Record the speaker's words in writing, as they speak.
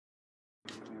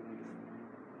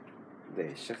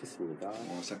네, 시작했습니다.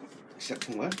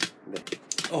 시작한 거야? 네.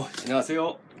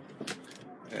 안녕하세요.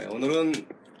 네, 오늘은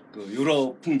그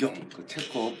유럽 풍경, 그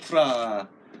체코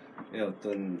프라하의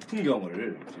어떤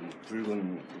풍경을 좀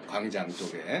붉은 광장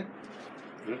쪽에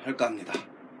할까 합니다.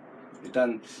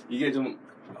 일단 이게 좀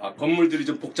건물들이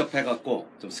좀 복잡해갖고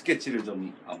좀 스케치를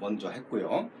좀 먼저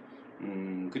했고요.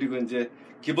 그리고 이제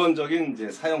기본적인 이제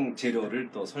사용 재료를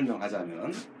또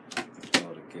설명하자면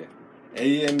이렇게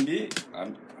AMB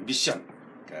미션,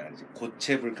 그러니까 이제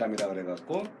고체물감이라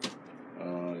그래갖고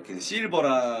이렇게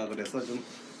실버라 그래서 좀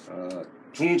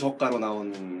중저가로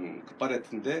나온 그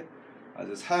팔레트인데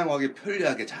아주 사용하기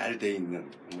편리하게 잘 돼 있는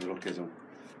이렇게 좀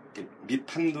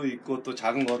밑판도 있고 또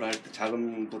작은 거를 할 때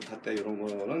작은 붓 할 때 이런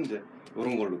거는 이제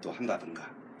이런 걸로 또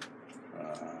한다든가.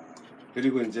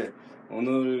 그리고 이제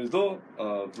오늘도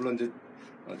물론 이제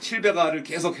 700알을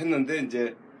계속 했는데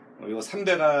이제 요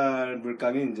 300알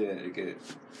물감이 이제 이렇게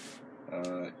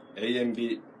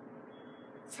AMB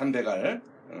 300알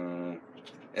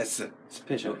S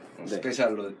스페셜.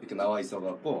 스페셜로 이렇게 나와 있어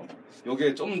갖고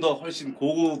요게 좀 더 훨씬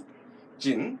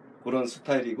고급진 그런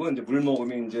스타일이고, 이제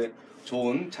물모금이 이제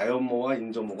좋은 자연모와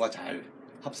인조모가 잘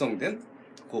합성된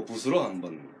그 붓으로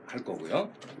한번 할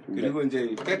거고요. 그리고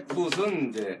이제 백붓은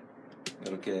이제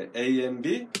이렇게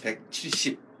AMB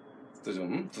 170 또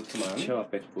좀 두툼한 수채화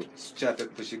백붓. 수채화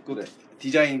백붓이 있고,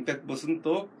 디자인 백붓은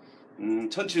또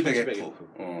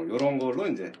 1700F 요런 걸로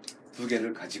이제 두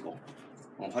개를 가지고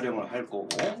활용을 할 거고,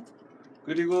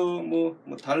 그리고 뭐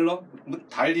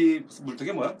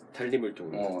달리물통이 뭐야?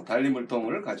 달리물통.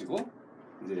 달리물통을 가지고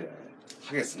이제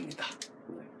하겠습니다.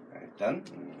 일단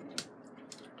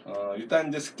일단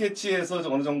이제 스케치에서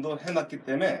어느 정도 해놨기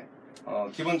때문에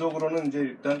기본적으로는 이제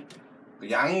일단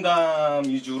양감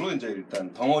위주로 이제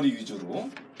일단 덩어리 위주로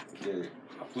이제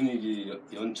분위기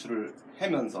연출을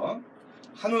하면서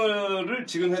하늘을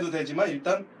지금 해도 되지만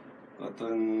일단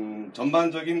어떤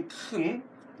전반적인 큰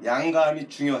양감이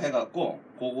중요해 갖고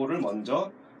그거를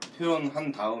먼저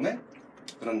표현한 다음에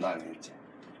그런 다음에 이제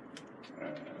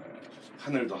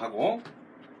하늘도 하고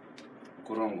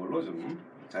그런 걸로 좀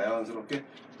자연스럽게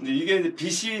이제 이게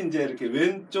빛이 이제 이렇게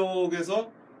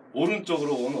왼쪽에서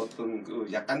오른쪽으로 온 어떤 그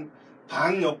약간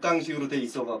반역광식으로 돼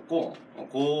있어 갖고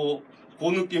그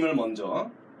느낌을 먼저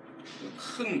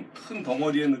큰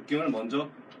덩어리의 느낌을 먼저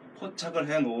포착을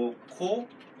해 놓고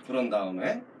그런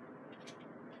다음에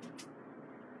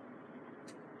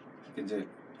이제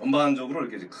전반적으로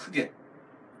이렇게 크게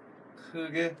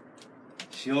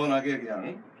시원하게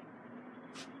그냥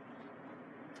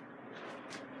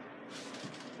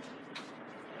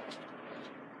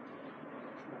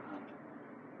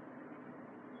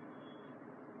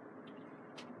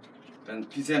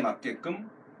빛에 맞게끔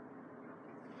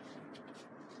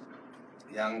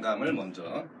양감을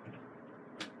먼저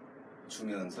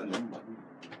주면서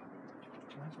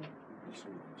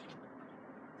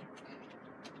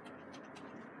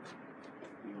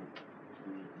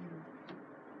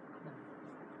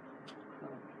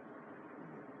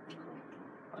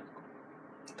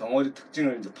덩어리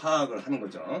특징을 이제 파악을 하는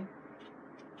거죠.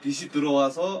 빛이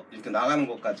들어와서 이렇게 나가는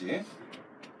것까지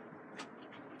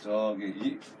저기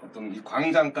이 어떤 이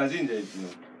광장까지 이제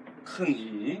큰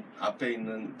이 앞에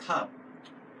있는 탑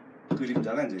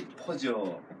그림자가 이제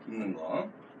퍼져 있는 거,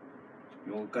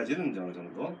 요거까지는 이제 어느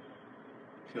정도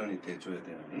표현이 돼줘야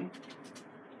되는.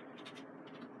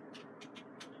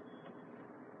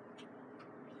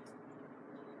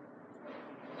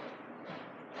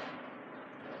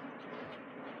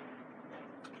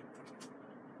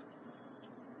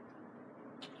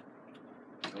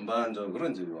 전반적으로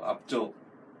이제 요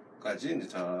앞쪽까지 이제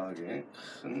저기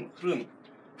큰 흐름,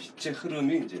 빛의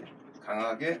흐름이 이제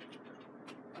강하게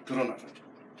드러나는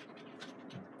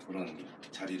그런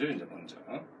자리를 이제 먼저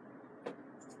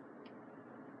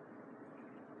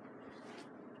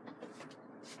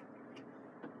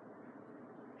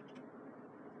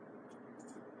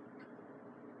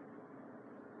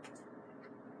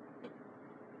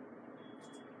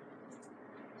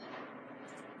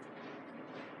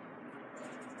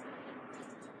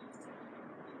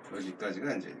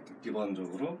여기까지가 이제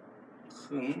기본적으로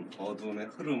큰 어둠의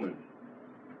흐름을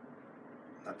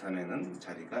나타내는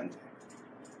자리가 이제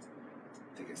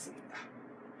되겠습니다.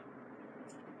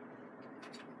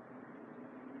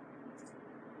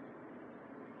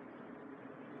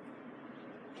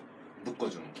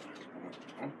 묶어주는 거.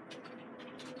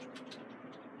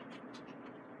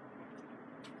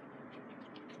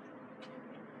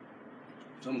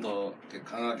 좀 더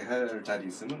강하게 할 자리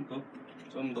있으면 또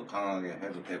좀 더 강하게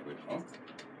해도 되고요.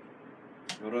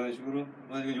 이런 식으로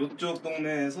만약에 이쪽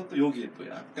동네에서 또 여기 또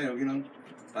약간 여기는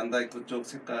반다이크 쪽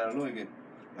색깔로 이게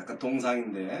약간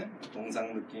동상인데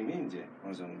동상 느낌이 이제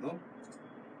어느 정도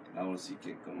나올 수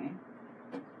있게끔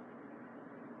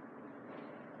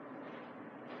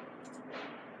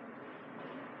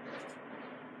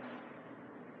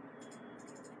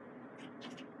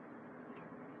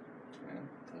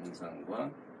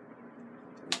동상과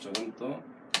이쪽은 또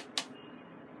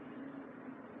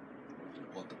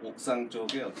옥상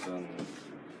쪽에 어떤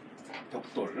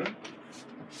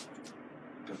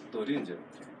벽돌이 이제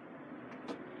이렇게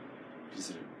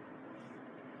빛을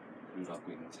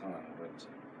받고 있는 상황으로 이제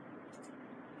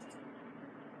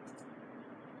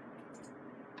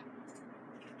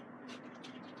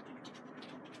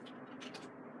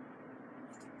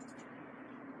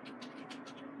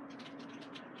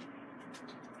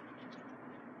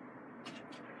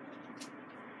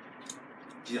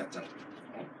기아장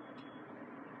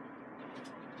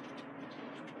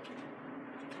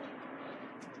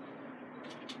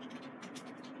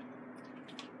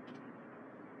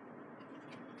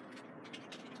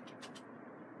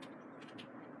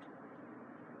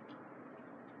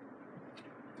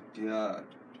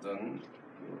기아든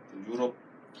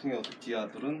유럽풍의 어떤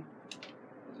기아들은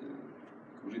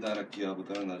우리나라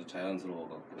기아보다는 아주 자연스러워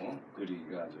갖고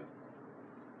그리기가 아주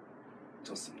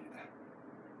좋습니다.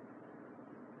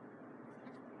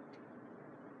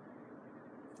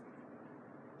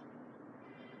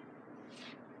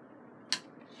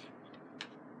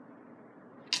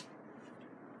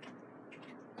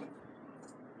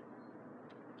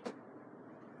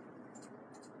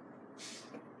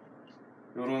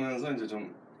 이러면서 이제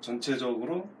좀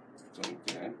전체적으로 좀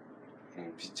이렇게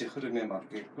빛의 흐름에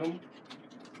맞게끔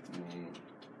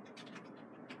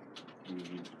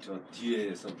저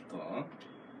뒤에서부터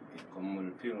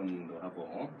건물 표현도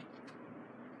하고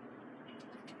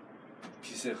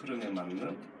빛의 흐름에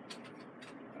맞는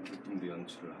느낌도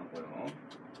연출을 하고요.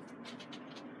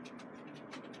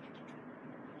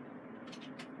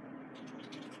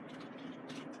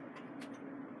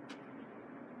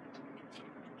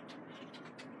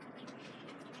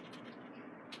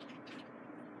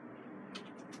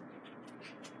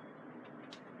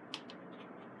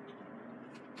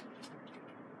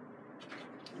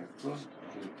 또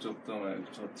이쪽도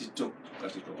말고 저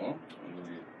뒤쪽까지도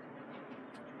여기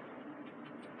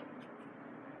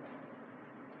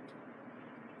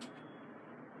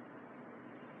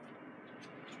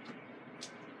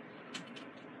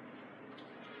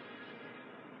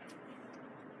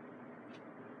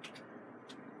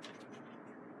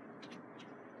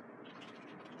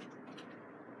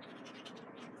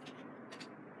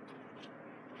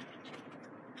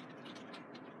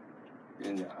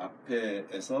이제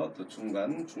앞에서 또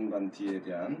중간 뒤에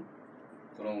대한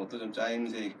그런 것도 좀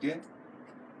짜임새 있게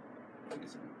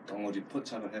덩어리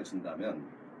포착을 해준다면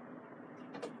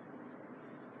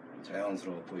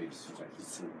자연스러워 보일 수가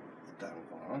있다는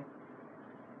거.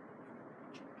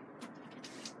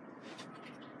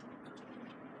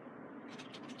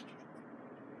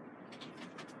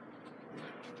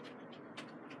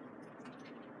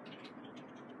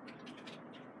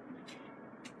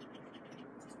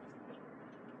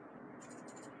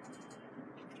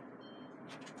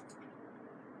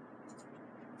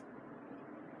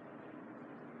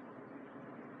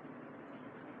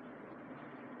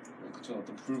 그쵸,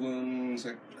 어떤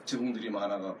붉은색 지붕들이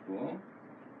많아갖고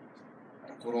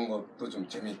그런 것도 좀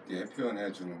재밌게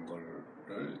표현해 주는 거를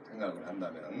생각을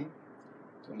한다면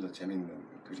좀 더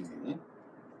재밌는 그림이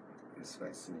될 수가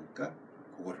있으니까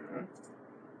그거를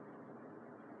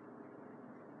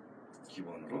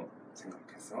기본으로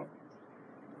생각해서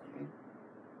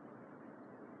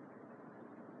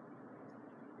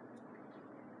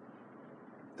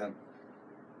일단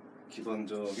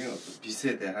기본적인 어떤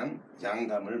빛에 대한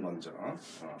양감을 먼저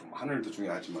하늘도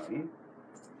중요하지만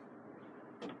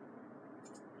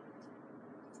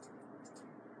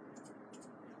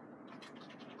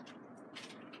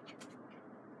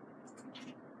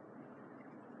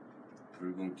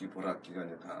붉은기, 보랏기가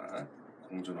이제 다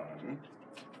공존하는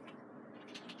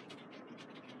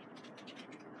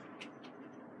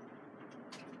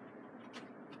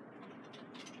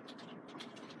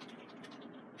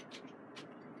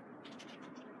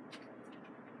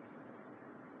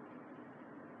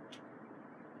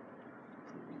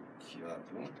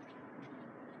기와도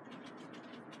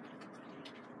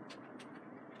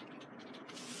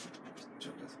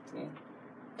이쪽에서도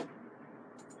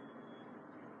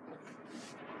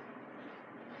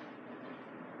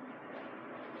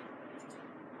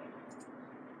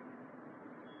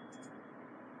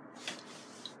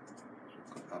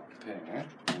그 앞에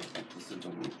붓을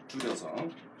좀 줄여서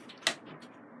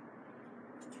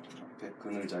앞에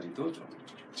그늘 자리도 좀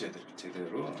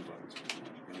제대로 한번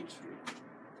좀 연출을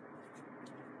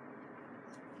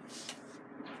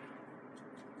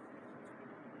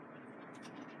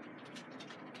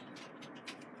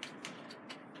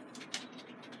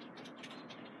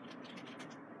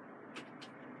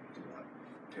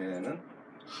옆에는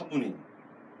화분이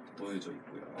놓여져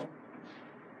있고요.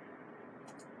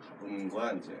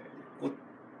 화분과 이제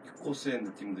꽃의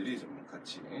느낌들이 좀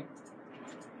같이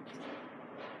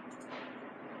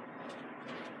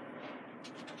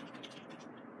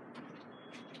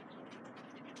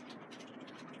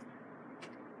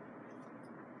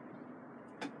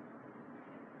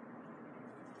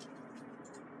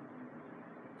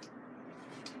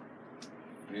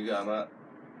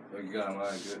여기가 아마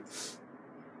그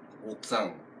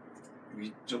옥상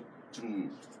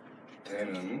위쪽쯤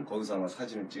되는 거기서 아마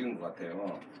사진을 찍은 것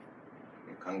같아요.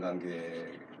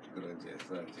 관광객으로 이제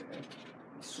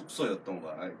숙소였던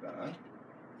거야, 그러니까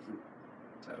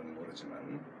잘은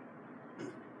모르지만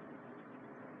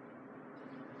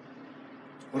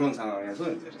그런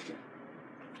상황에서 이제 이렇게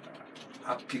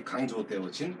앞이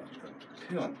강조되어진 어떤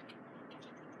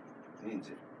표현이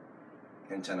이제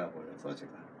괜찮아 보여서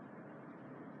제가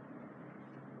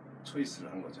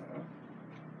초이스를 한 거죠.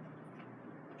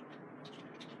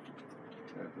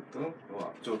 그리고 또 이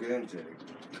앞쪽에 이제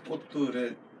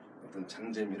꽃들의 어떤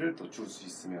잠재미를 또 줄 수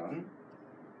있으면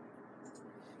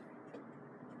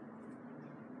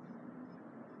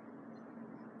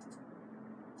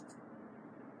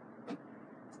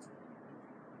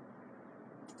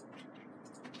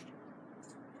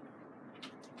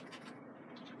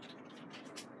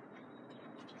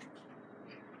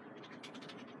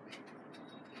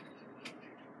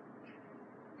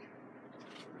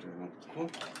그래놓고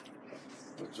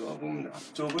조금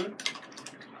앞쪽을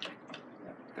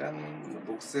약간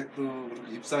녹색도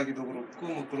그렇고 잎사귀도 그렇고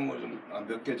뭐 그런 걸 좀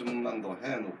몇 개 좀만 더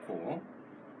해놓고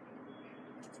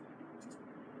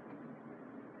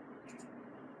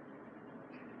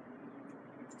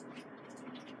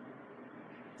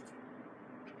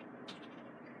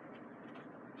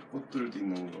꽃들도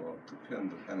있는 거 그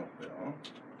표현도 해놓고요.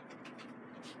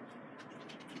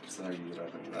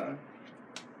 잎사귀라든가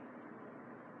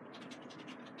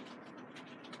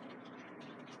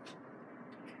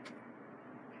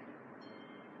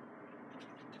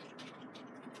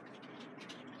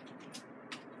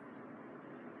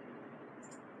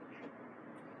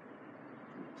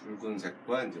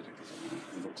붉은색과 이제 이렇게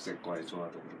좀 녹색과의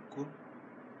조화도 그렇고,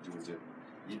 그리고 이제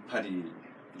이파리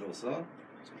들어서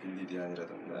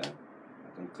빌리디안이라든가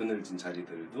약간 그늘진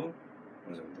자리들도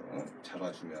어느 정도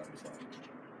잡아주면서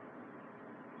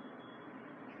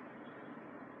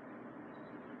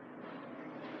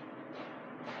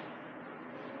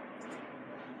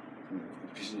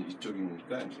빛이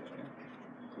이쪽이니까 이제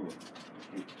그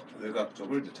외곽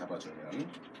쪽을 이제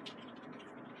잡아주면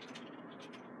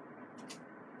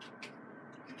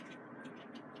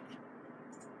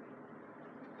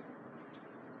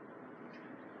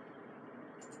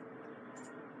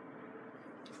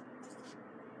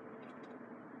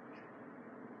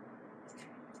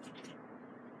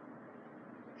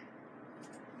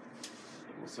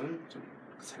이것을 좀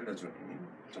살려주는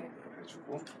정도로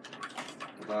해주고,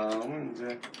 그 다음은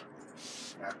이제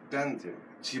약간 이제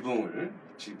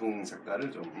지붕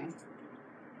색깔을 좀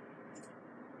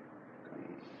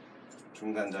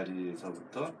중간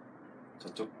자리에서부터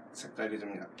저쪽 색깔이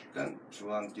좀 약간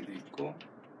주황기도 있고,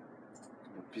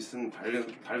 빛은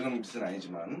밝은 빛은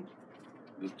아니지만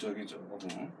이쪽이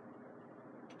조금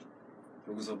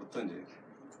여기서부터 이제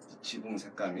지붕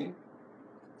색감이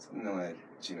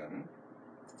선명해지는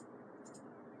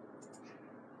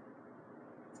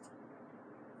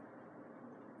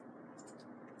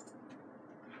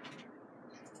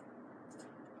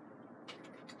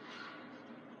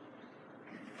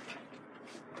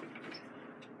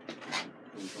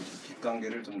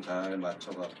빛관계를 좀 잘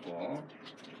맞춰갖고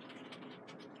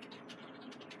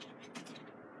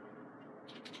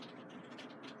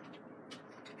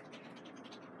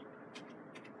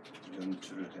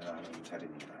연출을 해야 하는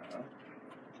자리입니다.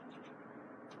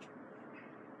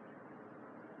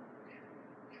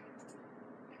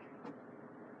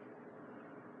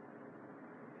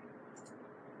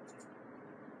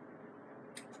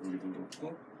 여기도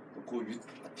그렇고, 그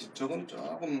뒤쪽은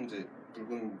조금 이제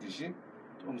붉은 빛이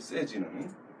좀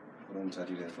세지는 그런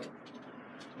자리라서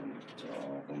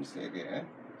조금 세게,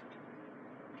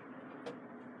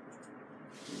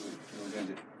 그리고 여기가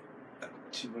이제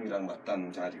딱 지붕이랑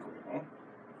맞닿는 자리고요.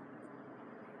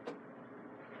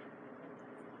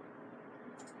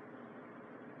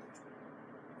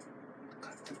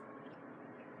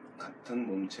 같은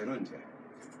몸체로 이제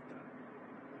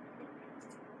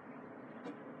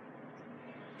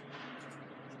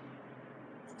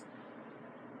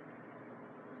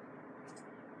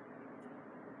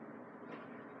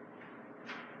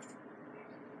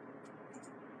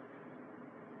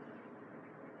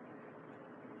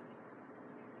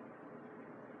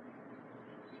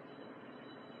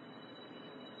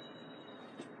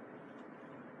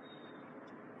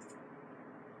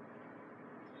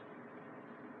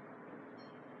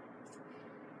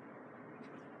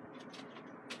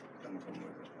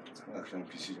삼각형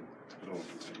빛이 좀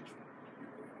들어오는 자리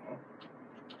있고요.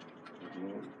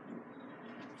 그리고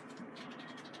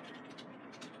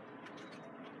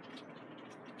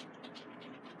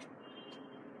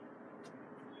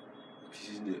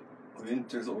빛이 이제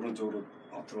왼쪽에서 오른쪽으로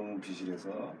들어오는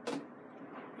빛이라서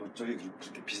이쪽이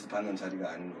그렇게 빛을 받는 자리가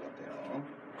아닌 것 같아요.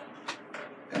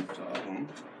 그냥 조금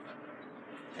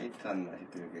타이트한 맛이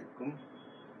들게끔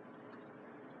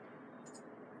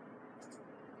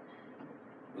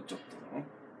이쪽도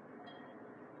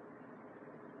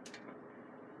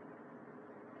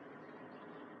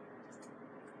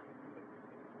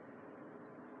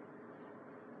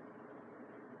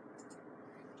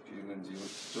그리고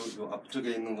이제 요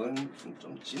앞쪽에 있는 건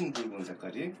좀 찐 붉은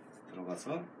색깔이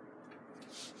들어가서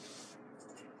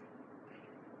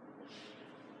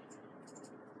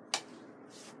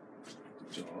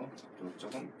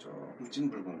이쪽은 조금 찐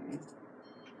붉은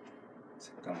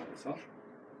색감으로 해서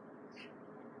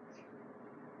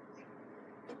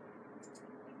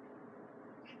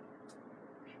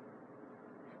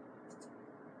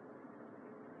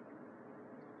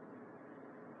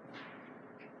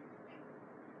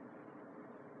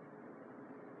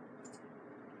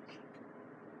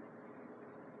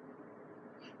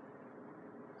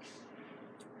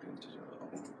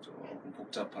조금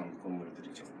복잡한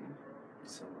건물들이 좀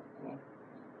있어갖고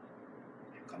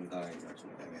감당하기가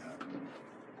좀 애매한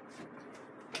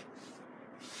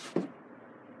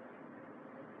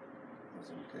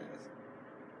그래서 이렇게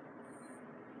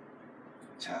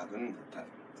작은 듯한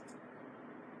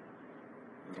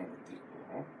이런 것도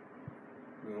있고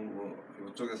그리고 뭐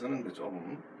이쪽에서는 근데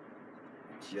조금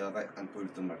기아가 약간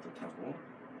보일 듯 말 듯하고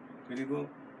그리고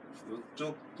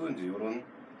이쪽도 이제 이런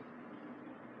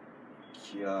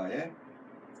기아의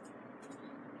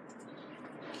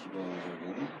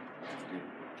기본적인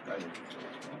게 깔려있죠.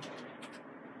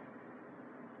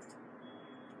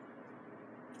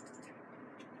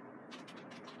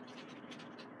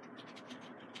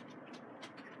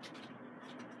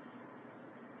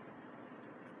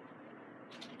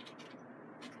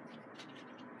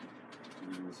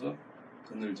 그리고서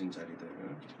그늘진 자리들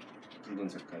붉은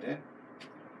색깔에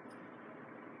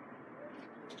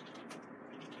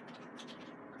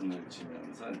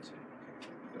그늘지면서 이제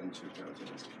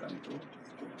연출되어지는 색감도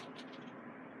있고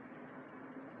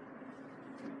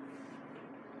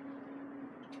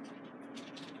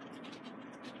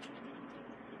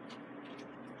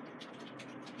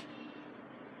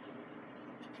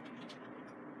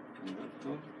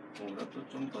이것도 뭔가 또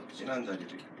좀 더 진한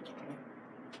자리도 있고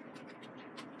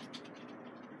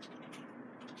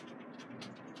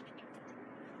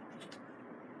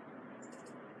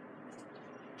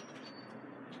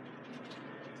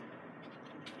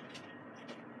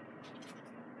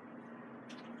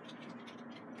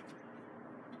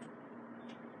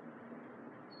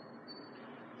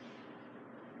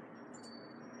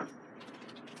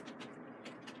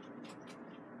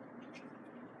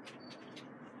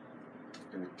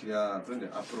기아도 이제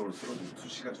앞으로 올수록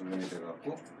투시가 조명이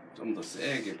돼갖고 좀 더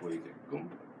세게 보이게끔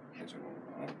해주는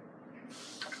거.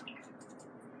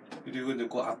 그리고 이제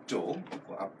그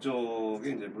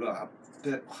앞쪽에 이제 물론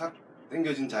앞에 확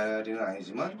당겨진 자리는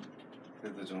아니지만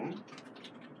그래도 좀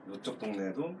이쪽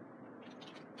동네도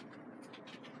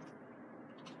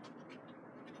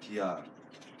기아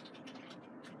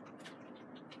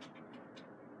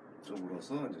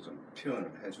쪽으로서 이제 좀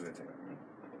표현을 해줘야 돼요.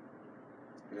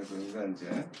 그래서 여기가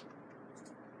이제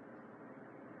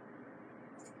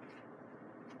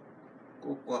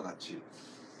꽃과 같이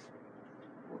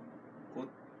꽃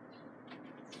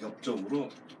옆쪽으로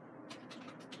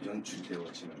연출이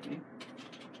되어지는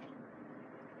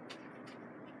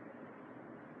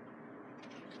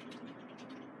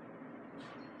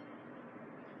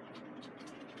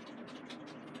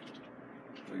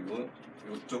그리고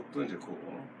이쪽도 이제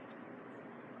그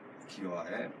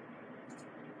기와에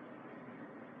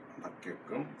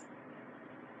맞게끔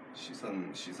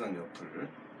시선 옆을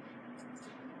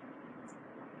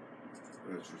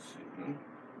보여줄 수 있는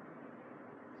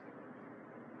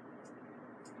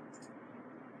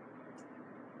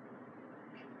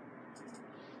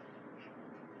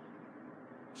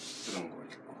그런 거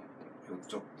있고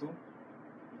이쪽도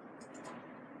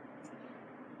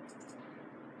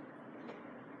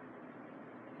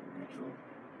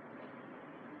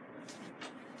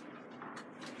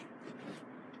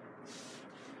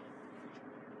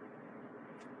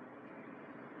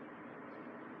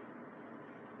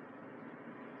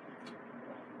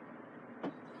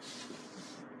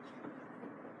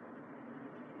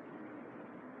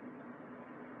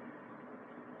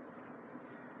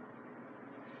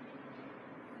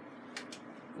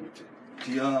여기도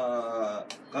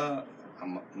기아가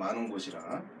많은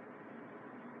곳이라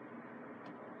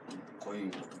거의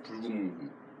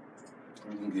붉은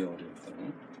계열의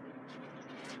어떤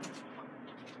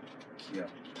기압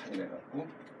판이라 갖고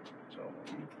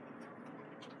조금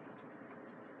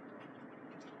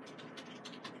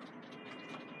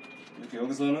이렇게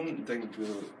여기서는 일단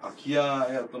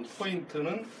기아의 어떤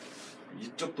포인트는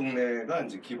이쪽 동네가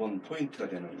이제 기본 포인트가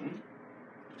되는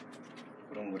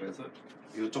그런 거라서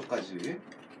이쪽까지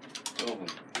조금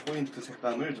포인트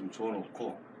색감을 좀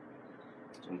줘놓고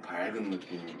좀 밝은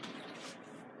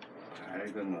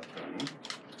어떤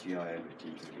기아의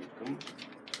느낌이 들게끔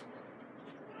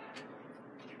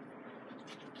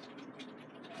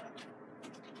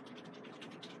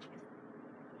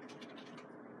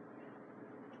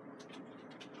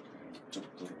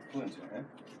이쪽도 그렇고 이제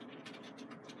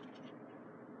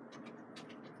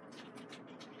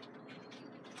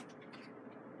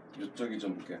이쪽이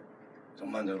좀 이렇게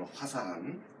전반적으로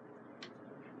화사한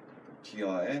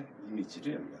기아의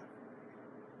이미지를 여기가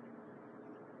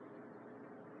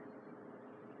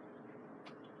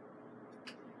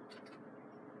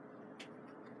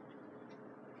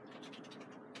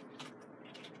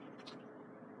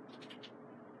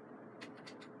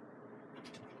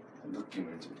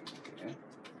느낌을 좀 이렇게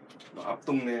앞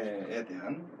동네에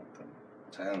대한 어떤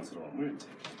자연스러움을 이제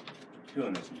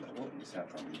표현해 준다고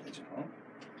생각하면 되죠.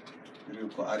 그리고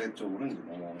그 아래쪽으로는 이제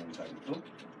넘어오는 자리도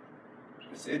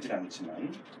세질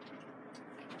않지만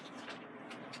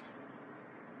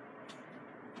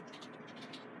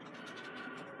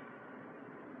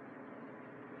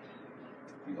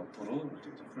옆으로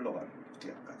이렇게 흘러가는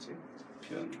기압까지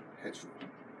표현해주고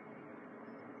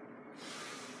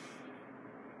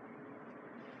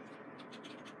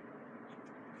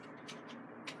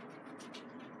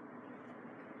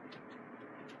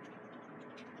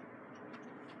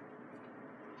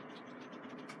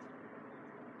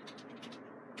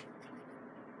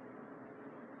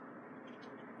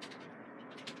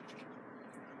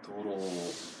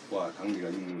도로와 관계가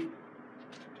있는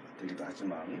되기도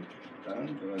하지만 일단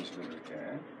이런 식으로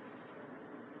이렇게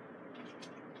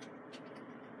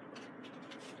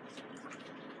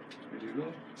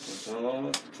그리고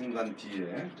저 중간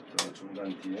뒤에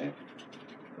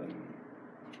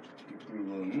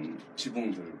붉은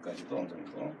지붕들까지도 어느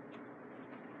정도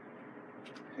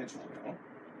해주고요.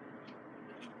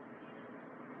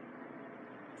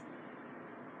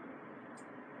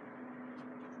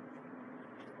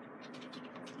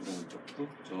 이런 쪽도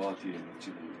저 뒤에 있는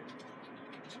지붕들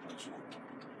잡아주고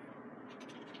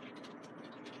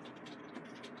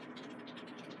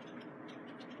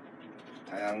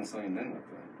다양성 있는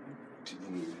어떤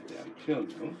지붕에 대한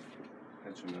표현도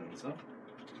해주면서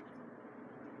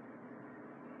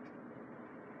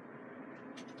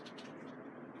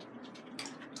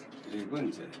그리고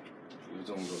이제 이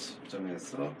정도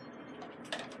시점에서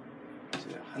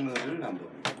이제 하늘을 한번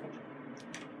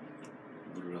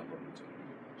물을 한번 좀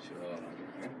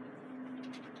시원하게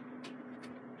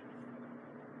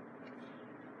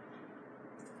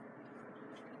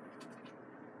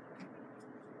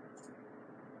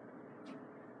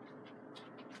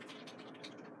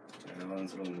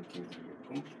자연스러운 느낌이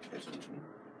들게끔 해주는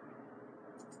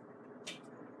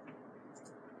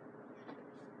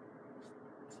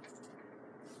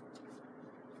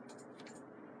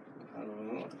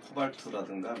하루는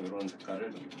코발트라든가 이런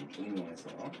색깔을 좀 응용해서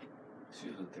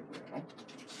쓰셔도 되고요.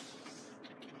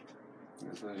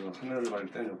 그래서 이 하늘을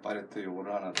볼 때 이 팔레트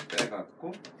요거를 하나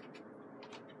빼갖고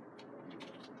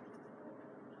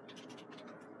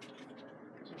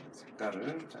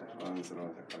색깔을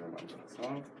자연스러운 색깔을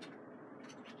만들어서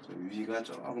위가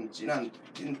조금 찐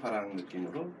파랑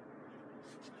느낌으로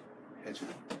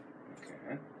해주고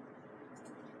이렇게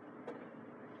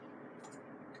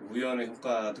우연의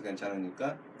효과도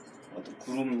괜찮으니까 어떤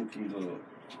구름 느낌도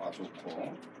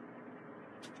좋고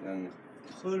그냥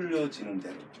흘려지는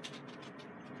대로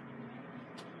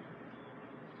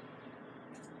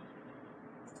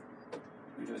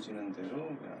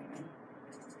그냥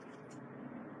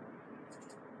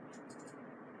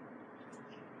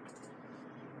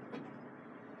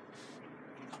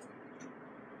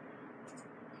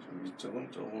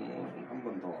위쪽은 조금 한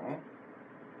번 더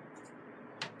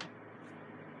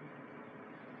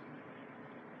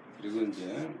그리고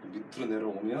이제 밑으로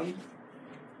내려오면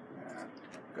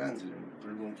약간 이제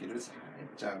붉은기를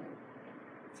살짝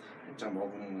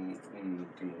머금은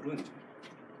느낌으로 이제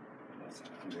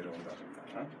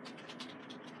내려온다든가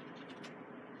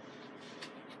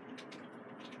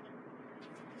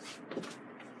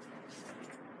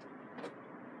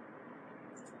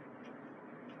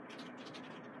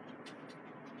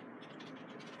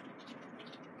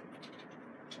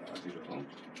자 뒤로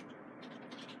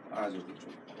가져도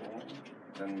좋고,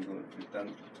 일단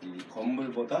이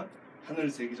건물보다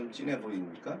하늘색이 좀 진해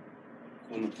보이니까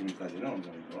그 느낌까지는 어느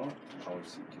정도 나올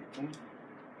수 있게끔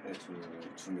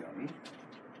해주면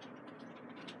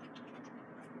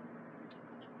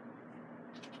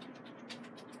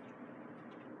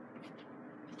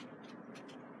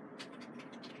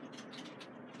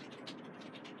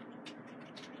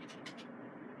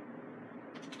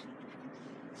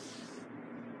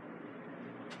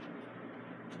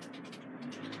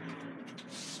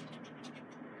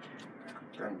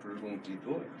약간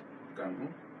붉은기도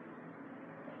약간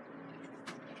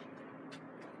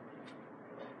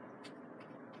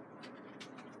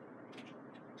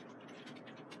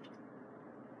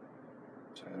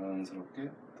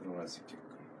자연스럽게 들어갈 수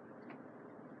있게끔.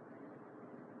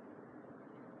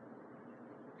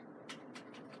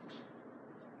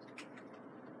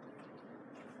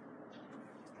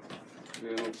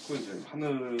 그래놓고 이제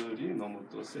하늘이 너무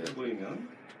또 세 보이면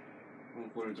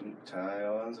그걸 좀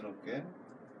자연스럽게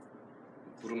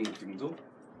구름 느낌도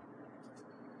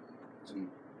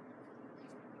좀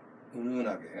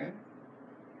은은하게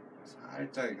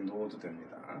살짝 이렇게 넣어도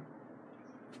됩니다.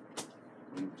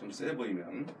 좀 세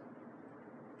보이면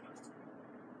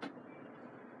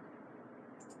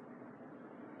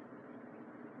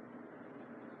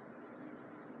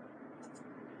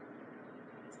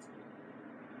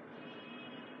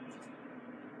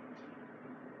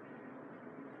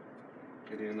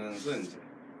그리면서 이제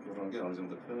이런 게 어느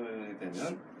정도 표현이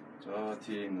되면 저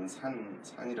뒤에 있는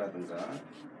산이라든가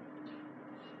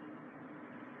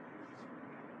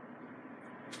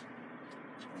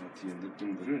저 뒤에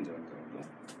느낌들을 이제 어느 정도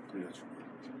그려주고,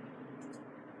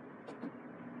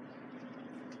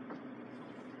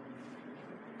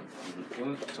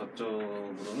 그리고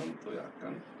저쪽으로는 또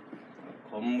약간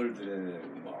건물들의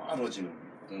멀어지는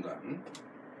공간,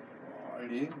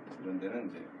 멀리 이런 데는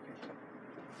이제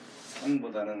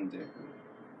산보다는 이제 그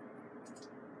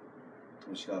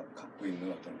도시가 갖고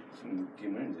있는 어떤 큰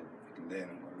느낌을 이제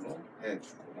내는 걸로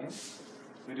해주고,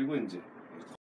 그리고 이제